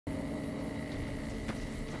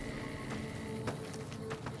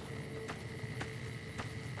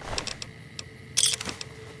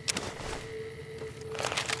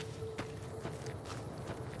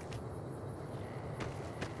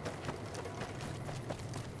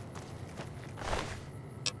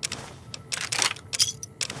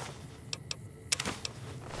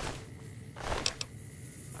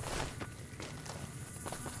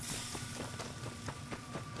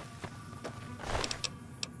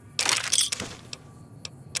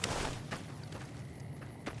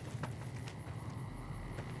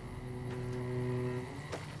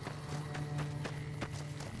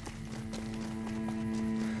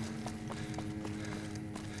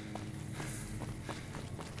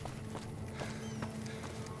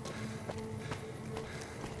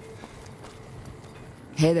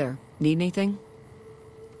Hey there, need anything?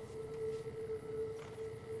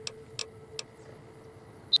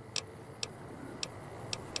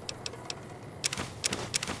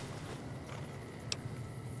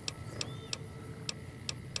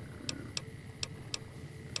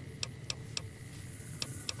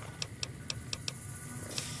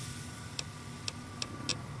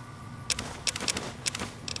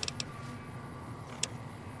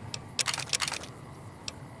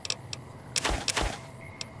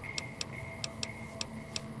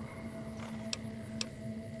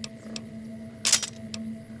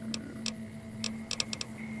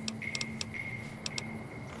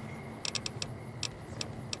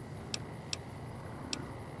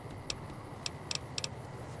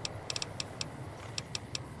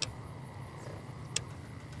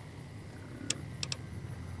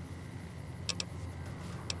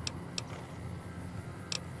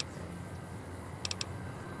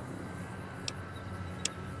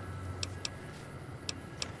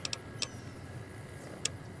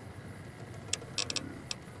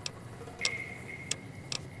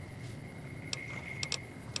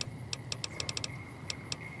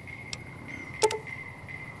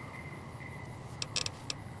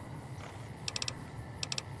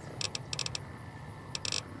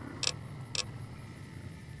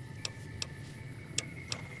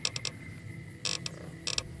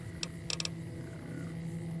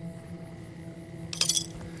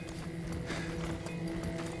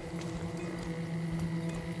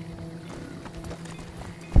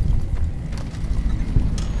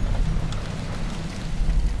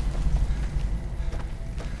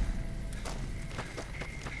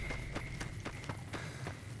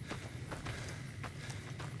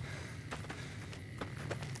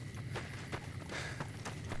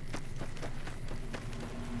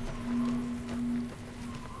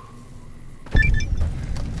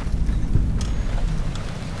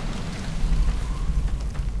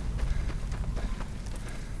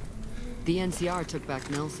 The NCR took back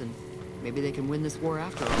Nelson. Maybe they can win this war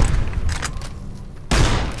after all.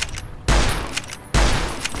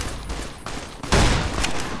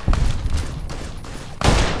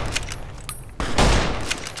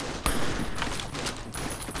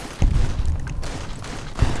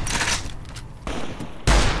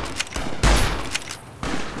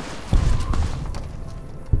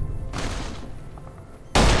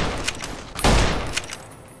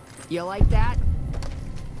 You like that?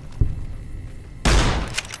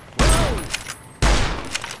 Whoa!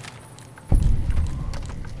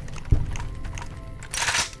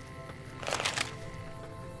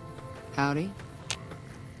 Howdy.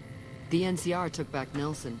 The NCR took back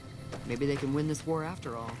Nelson. Maybe they can win this war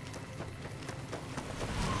after all.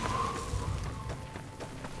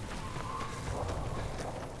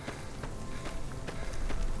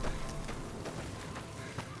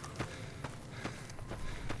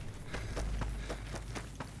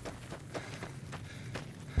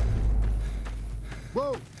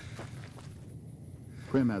 Whoa!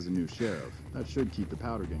 Prim has a new sheriff. That should keep the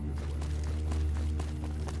powder gangers away.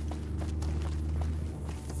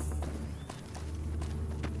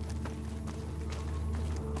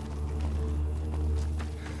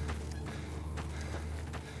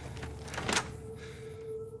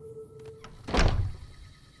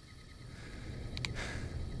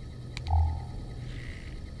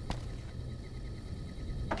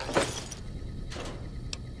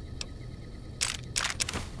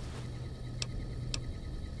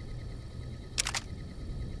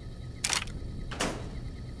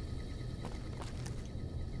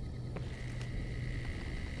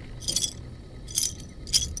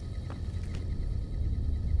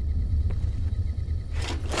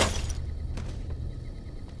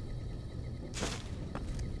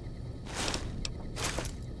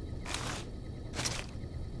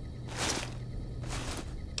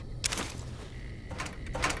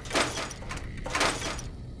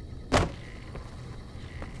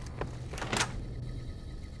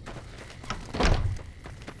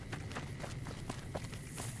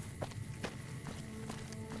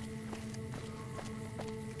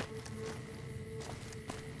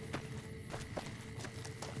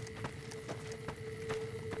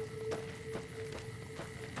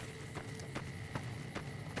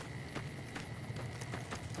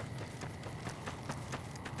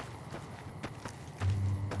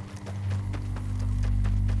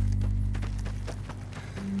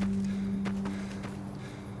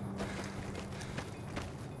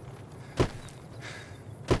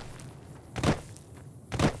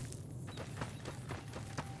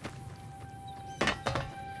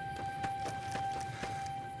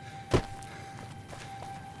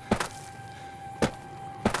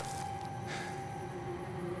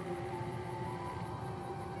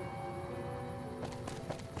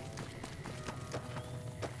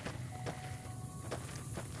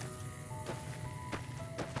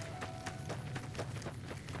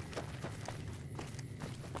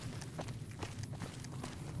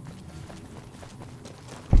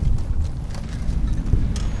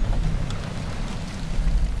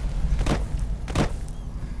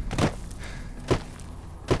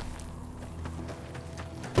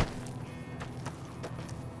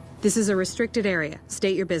 This is a restricted area.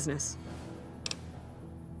 State your business.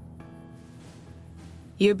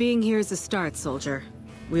 Your being here is a start, soldier.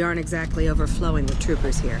 We aren't exactly overflowing with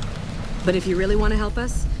troopers here. But if you really want to help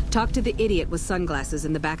us, talk to the idiot with sunglasses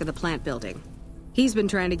in the back of the plant building. He's been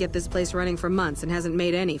trying to get this place running for months and hasn't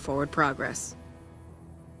made any forward progress.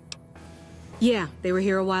 Yeah, they were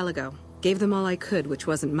here a while ago. Gave them all I could, which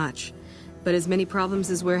wasn't much. But as many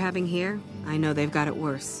problems as we're having here, I know they've got it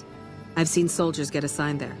worse. I've seen soldiers get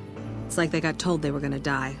assigned there. It's like they got told they were gonna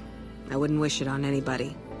die. I wouldn't wish it on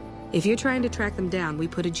anybody. If you're trying to track them down, we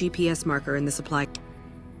put a GPS marker in the supply.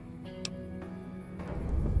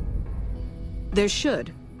 There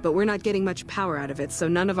should, but we're not getting much power out of it, so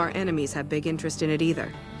none of our enemies have big interest in it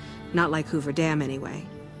either. Not like Hoover Dam, anyway.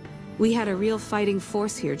 We had a real fighting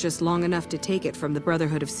force here just long enough to take it from the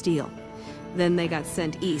Brotherhood of Steel. Then they got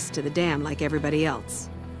sent east to the dam like everybody else.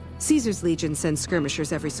 Caesar's Legion sends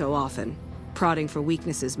skirmishers every so often, prodding for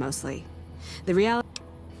weaknesses mostly. The reality...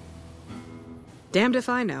 Damned if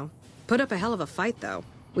I know. Put up a hell of a fight, though.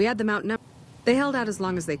 We had them outnumbered. They held out as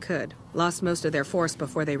long as they could, lost most of their force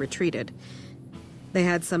before they retreated. They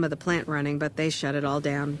had some of the plant running, but they shut it all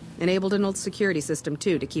down. Enabled an old security system,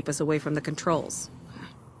 too, to keep us away from the controls.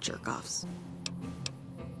 Jerk-offs.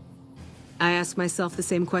 I ask myself the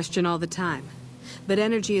same question all the time. But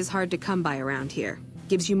energy is hard to come by around here.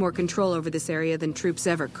 Gives you more control over this area than troops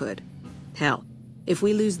ever could. Hell, if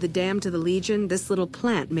we lose the dam to the Legion, this little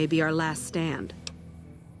plant may be our last stand.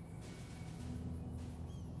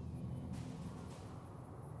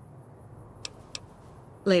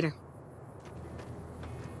 Later.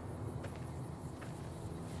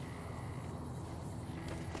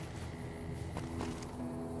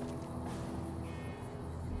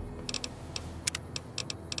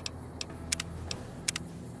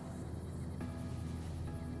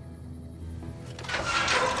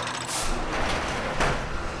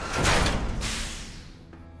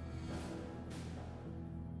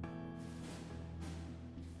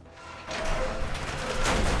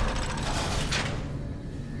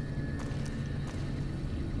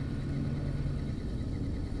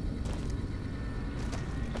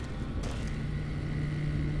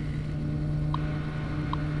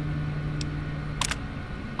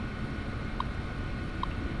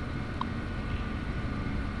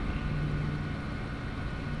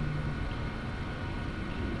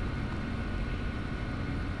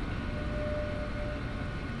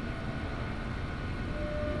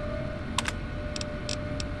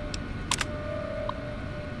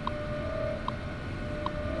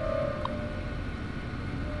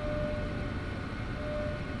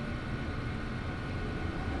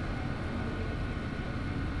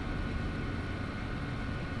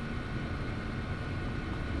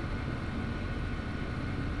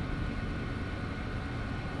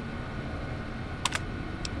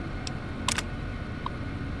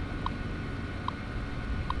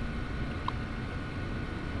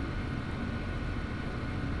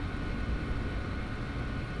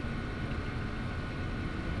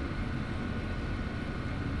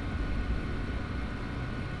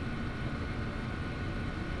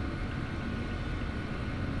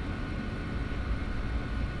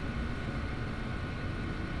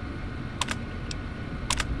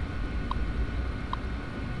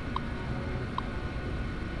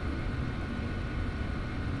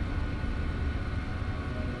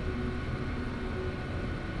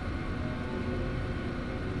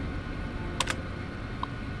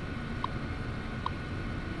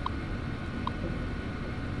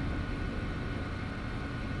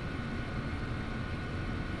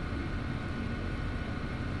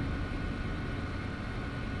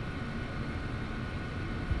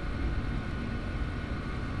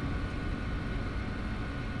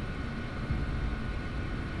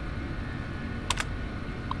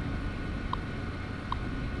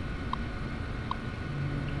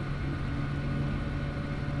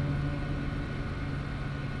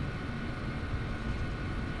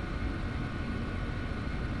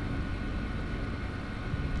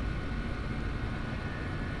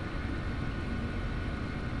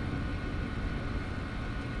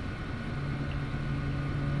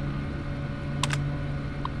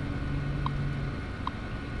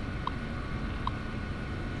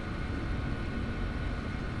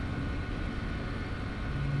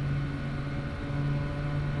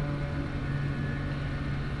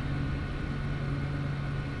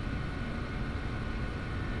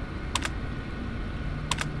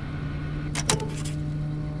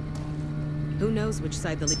 Who knows which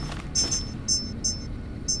side the lead...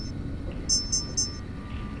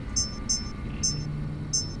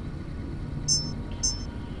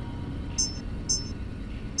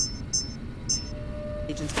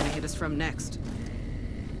 agent's gonna hit us from next.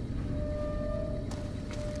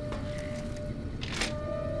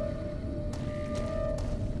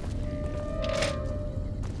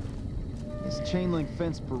 This chain link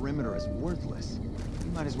fence perimeter is worthless.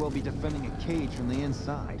 You might as well be defending a cage from the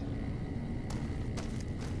inside.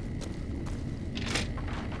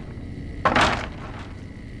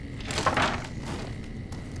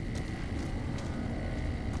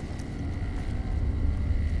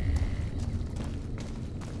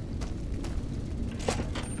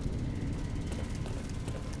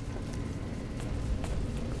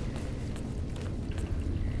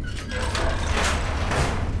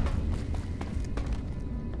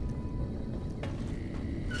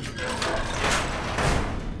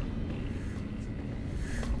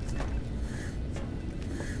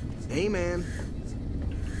 Hey, man.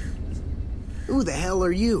 Who the hell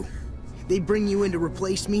are you? They bring you in to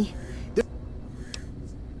replace me?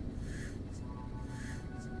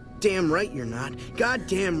 Damn right you're not.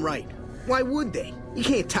 Goddamn right. Why would they? You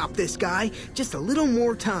can't top this guy. Just a little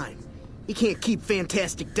more time. You can't keep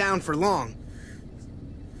Fantastic down for long.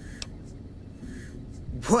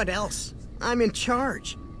 What else? I'm in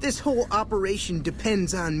charge. This whole operation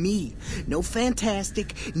depends on me. No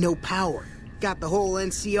Fantastic, no power. Got the whole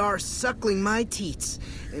NCR suckling my teats,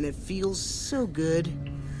 and it feels so good.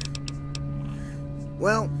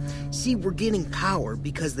 Well, see, we're getting power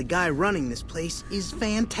because the guy running this place is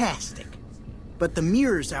fantastic. But the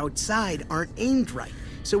mirrors outside aren't aimed right,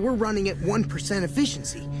 so we're running at 1%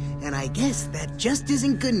 efficiency, and I guess that just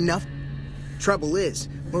isn't good enough. Trouble is,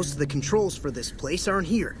 most of the controls for this place aren't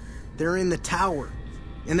here. They're in the tower.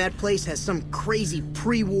 And that place has some crazy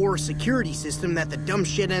pre-war security system that the dumb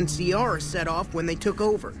shit NCR set off when they took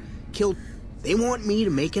over. Killed. They want me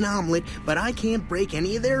to make an omelet, but I can't break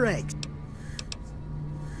any of their eggs.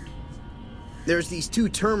 There's these two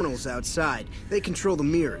terminals outside. They control the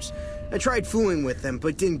mirrors. I tried fooling with them,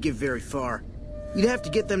 but didn't get very far. You'd have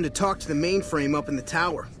to get them to talk to the mainframe up in the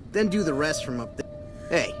tower, then do the rest from up there.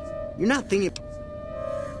 Hey, you're not thinking...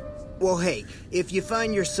 Well, hey, if you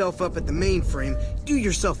find yourself up at the mainframe, do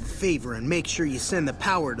yourself a favor and make sure you send the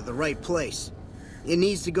power to the right place. It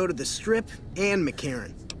needs to go to the Strip and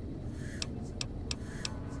McCarran.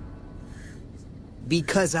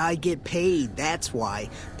 Because I get paid, that's why.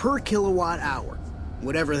 Per kilowatt hour.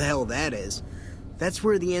 Whatever the hell that is. That's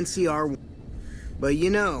where the NCR... But you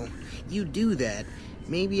know, you do that,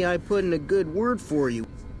 maybe I put in a good word for you.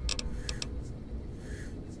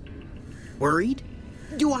 Worried?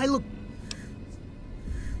 Do I look...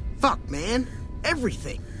 Fuck, man.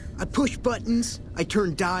 Everything. I push buttons, I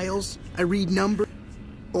turn dials, I read numbers.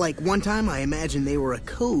 Like one time I imagined they were a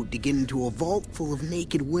code to get into a vault full of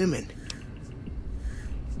naked women.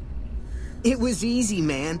 It was easy,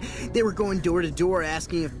 man. They were going door to door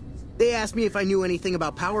asking if... They asked me if I knew anything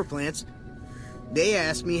about power plants. They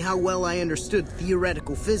asked me how well I understood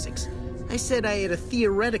theoretical physics. I said I had a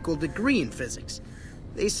theoretical degree in physics.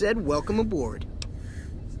 They said, welcome aboard.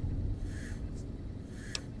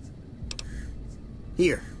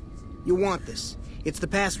 Here, you'll want this. It's the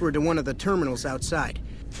password to one of the terminals outside.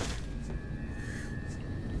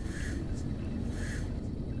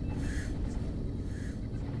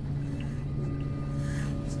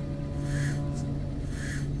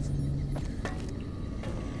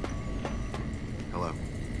 Hello.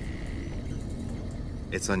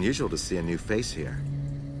 It's unusual to see a new face here.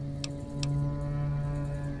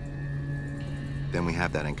 Then we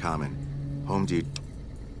have that in common. Home dude.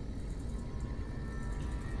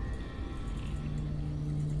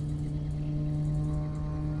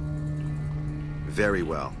 Very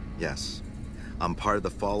well, yes. I'm part of the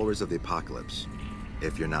followers of the apocalypse.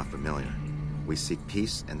 If you're not familiar, we seek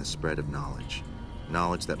peace and the spread of knowledge.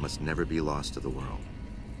 Knowledge that must never be lost to the world.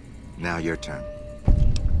 Now your turn.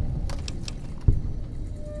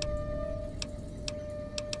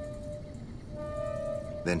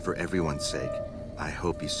 Then for everyone's sake, I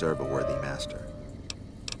hope you serve a worthy master.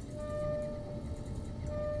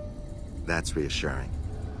 That's reassuring.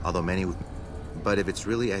 Although many... But if it's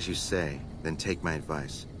really as you say, then take my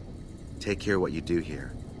advice. Take care of what you do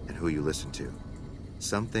here, and who you listen to.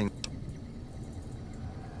 Something...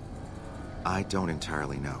 I don't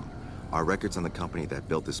entirely know. Our records on the company that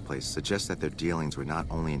built this place suggest that their dealings were not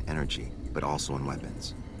only in energy, but also in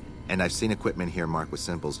weapons. And I've seen equipment here marked with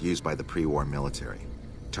symbols used by the pre-war military.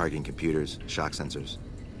 Targeting computers, shock sensors.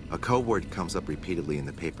 A code word comes up repeatedly in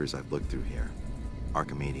the papers I've looked through here.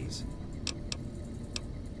 Archimedes.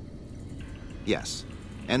 Yes,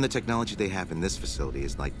 and the technology they have in this facility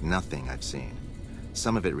is like nothing I've seen.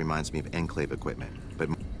 Some of it reminds me of Enclave equipment, but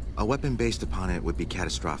a weapon based upon it would be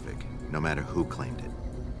catastrophic, no matter who claimed it.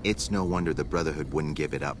 It's no wonder the Brotherhood wouldn't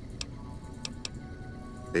give it up.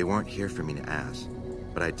 They weren't here for me to ask,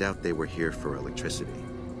 but I doubt they were here for electricity.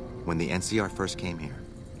 When the NCR first came here,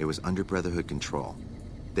 it was under Brotherhood control.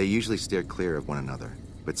 They usually steered clear of one another,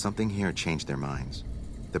 but something here changed their minds.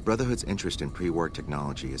 The Brotherhood's interest in pre-war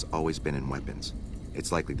technology has always been in weapons.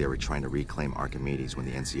 It's likely they were trying to reclaim Archimedes when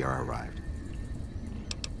the NCR arrived.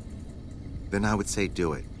 Then I would say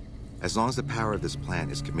do it. As long as the power of this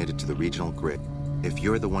plant is committed to the regional grid, if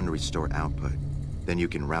you're the one to restore output, then you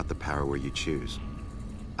can route the power where you choose.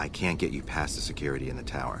 I can't get you past the security in the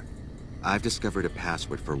tower. I've discovered a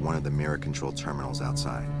password for one of the mirror control terminals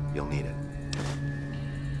outside. You'll need it.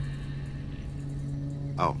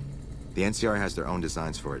 Oh, the NCR has their own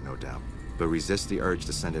designs for it, no doubt, but resist the urge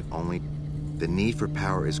to send it only. The need for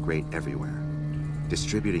power is great everywhere.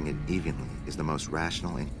 Distributing it evenly is the most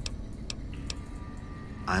rational and...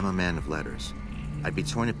 I'm a man of letters. I'd be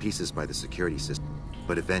torn to pieces by the security system,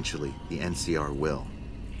 but eventually the NCR will.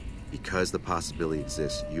 Because the possibility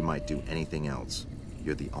exists you might do anything else,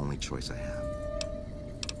 you're the only choice I have.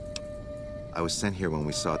 I was sent here when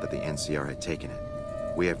we saw that the NCR had taken it.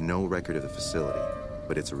 We have no record of the facility,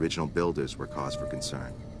 but its original builders were cause for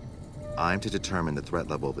concern. I'm to determine the threat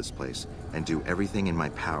level of this place and do everything in my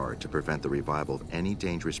power to prevent the revival of any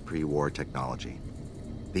dangerous pre-war technology.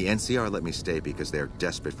 The NCR let me stay because they are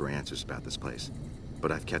desperate for answers about this place,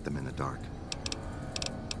 but I've kept them in the dark.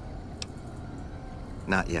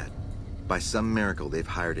 Not yet. By some miracle, they've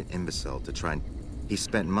hired an imbecile to try and... He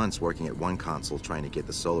spent months working at one console trying to get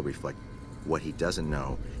the solar reflect. What he doesn't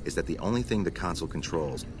know is that the only thing the console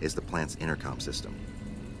controls is the plant's intercom system.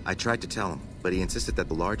 I tried to tell him, but he insisted that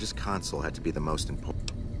the largest console had to be the most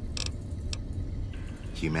important.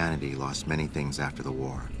 Humanity lost many things after the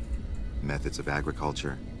war. Methods of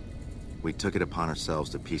agriculture. We took it upon ourselves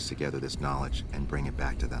to piece together this knowledge and bring it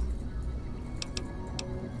back to them.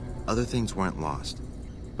 Other things weren't lost,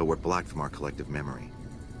 but were blocked from our collective memory.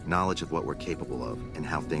 Knowledge of what we're capable of and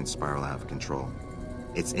how things spiral out of control.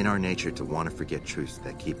 It's in our nature to want to forget truths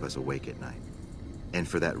that keep us awake at night. And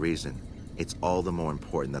for that reason, it's all the more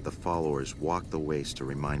important that the followers walk the ways to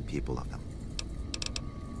remind people of them.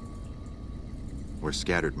 We're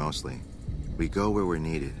scattered mostly. We go where we're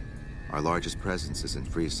needed. Our largest presence is in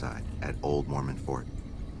Freeside, at Old Mormon Fort.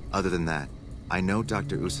 Other than that, I know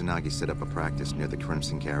Dr. Usanagi set up a practice near the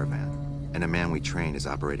Crimson Caravan, and a man we trained is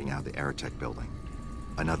operating out of the Aerotech building.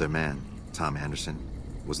 Another man, Tom Anderson,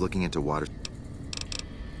 was looking into water.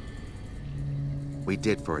 We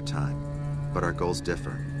did for a time, but our goals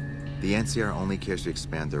differ. The NCR only cares to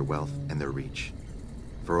expand their wealth and their reach.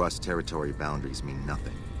 For us, territory boundaries mean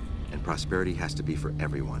nothing, and prosperity has to be for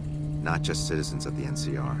everyone, not just citizens of the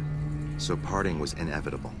NCR. So parting was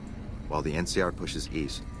inevitable. While the NCR pushes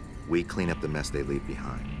east, we clean up the mess they leave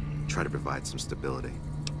behind, try to provide some stability.